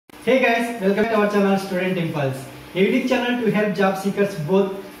Hey guys, welcome to our channel Student Impulse, a unique channel to help job seekers,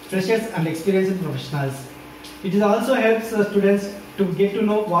 both freshers and experienced professionals. It is also helps students to get to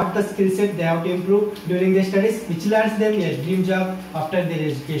know what the skill set they have to improve during their studies, which lands them a dream job after their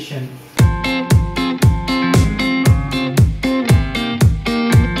education.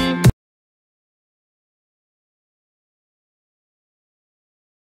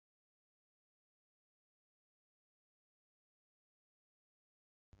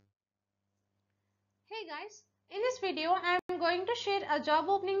 Hey guys, in this video I am going to share a job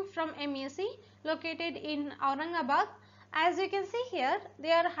opening from MEC located in Aurangabad. As you can see here,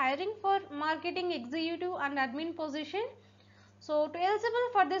 they are hiring for marketing executive and admin position. So to eligible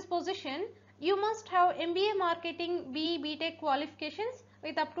for this position, you must have MBA marketing BE Tech qualifications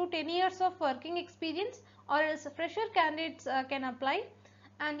with up to 10 years of working experience, or else fresher candidates can apply.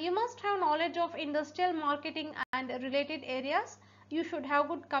 And you must have knowledge of industrial marketing and related areas. You should have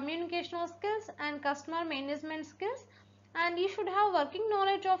good communicational skills and customer management skills, and you should have working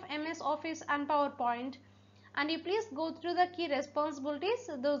knowledge of MS Office and PowerPoint. And you please go through the key responsibilities,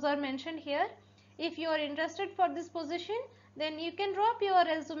 those are mentioned here. If you are interested for this position, then you can drop your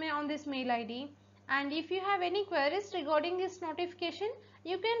resume on this mail ID. And if you have any queries regarding this notification,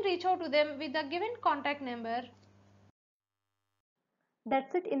 you can reach out to them with the given contact number.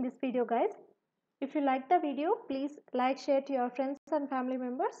 That's it in this video, guys. If you like the video, please like, share to your friends and family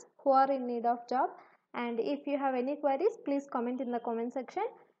members who are in need of job. And if you have any queries, please comment in the comment section,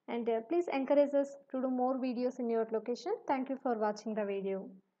 and please encourage us to do more videos in your location. Thank you for watching the video.